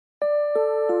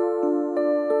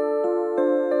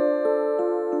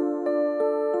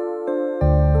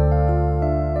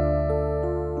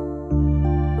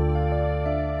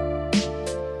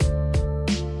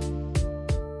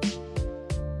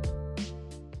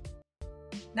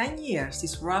9 years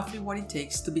is roughly what it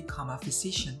takes to become a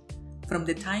physician, from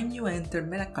the time you enter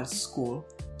medical school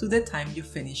to the time you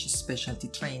finish specialty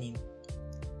training.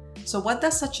 So what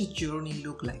does such a journey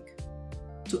look like?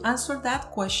 To answer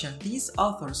that question, these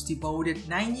authors devoted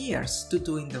 9 years to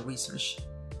doing the research,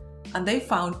 and they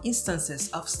found instances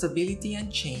of stability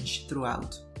and change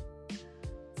throughout.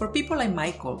 For people like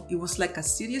Michael, it was like a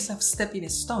series of stepping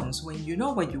stones when you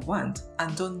know what you want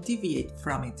and don't deviate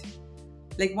from it,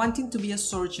 like wanting to be a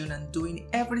surgeon and doing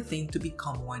everything to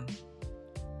become one.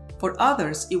 For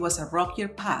others, it was a rockier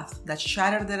path that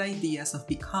shattered their ideas of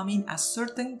becoming a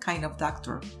certain kind of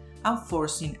doctor and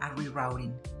forcing a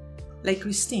rerouting, like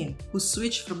Christine, who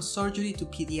switched from surgery to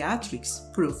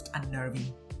pediatrics, proved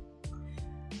unnerving.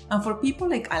 And for people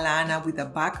like Alana with a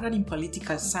background in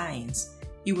political science,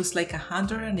 it was like a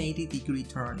 180-degree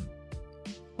turn.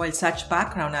 While such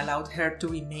background allowed her to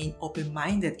remain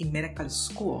open-minded in medical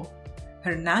school,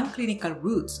 her non-clinical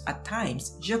roots at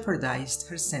times jeopardized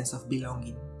her sense of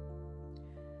belonging.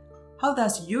 How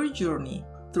does your journey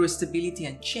through stability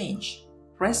and change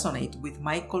resonate with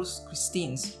Michael's,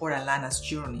 Christine's, or Alana's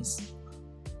journeys?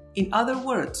 In other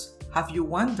words, have you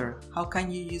wondered how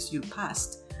can you use your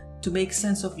past to make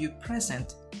sense of your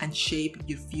present and shape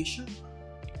your future?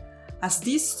 As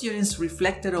these students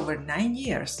reflected over 9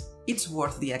 years, it's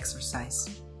worth the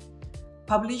exercise.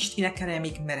 Published in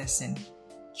Academic Medicine,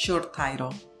 short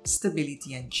title,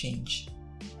 Stability and Change.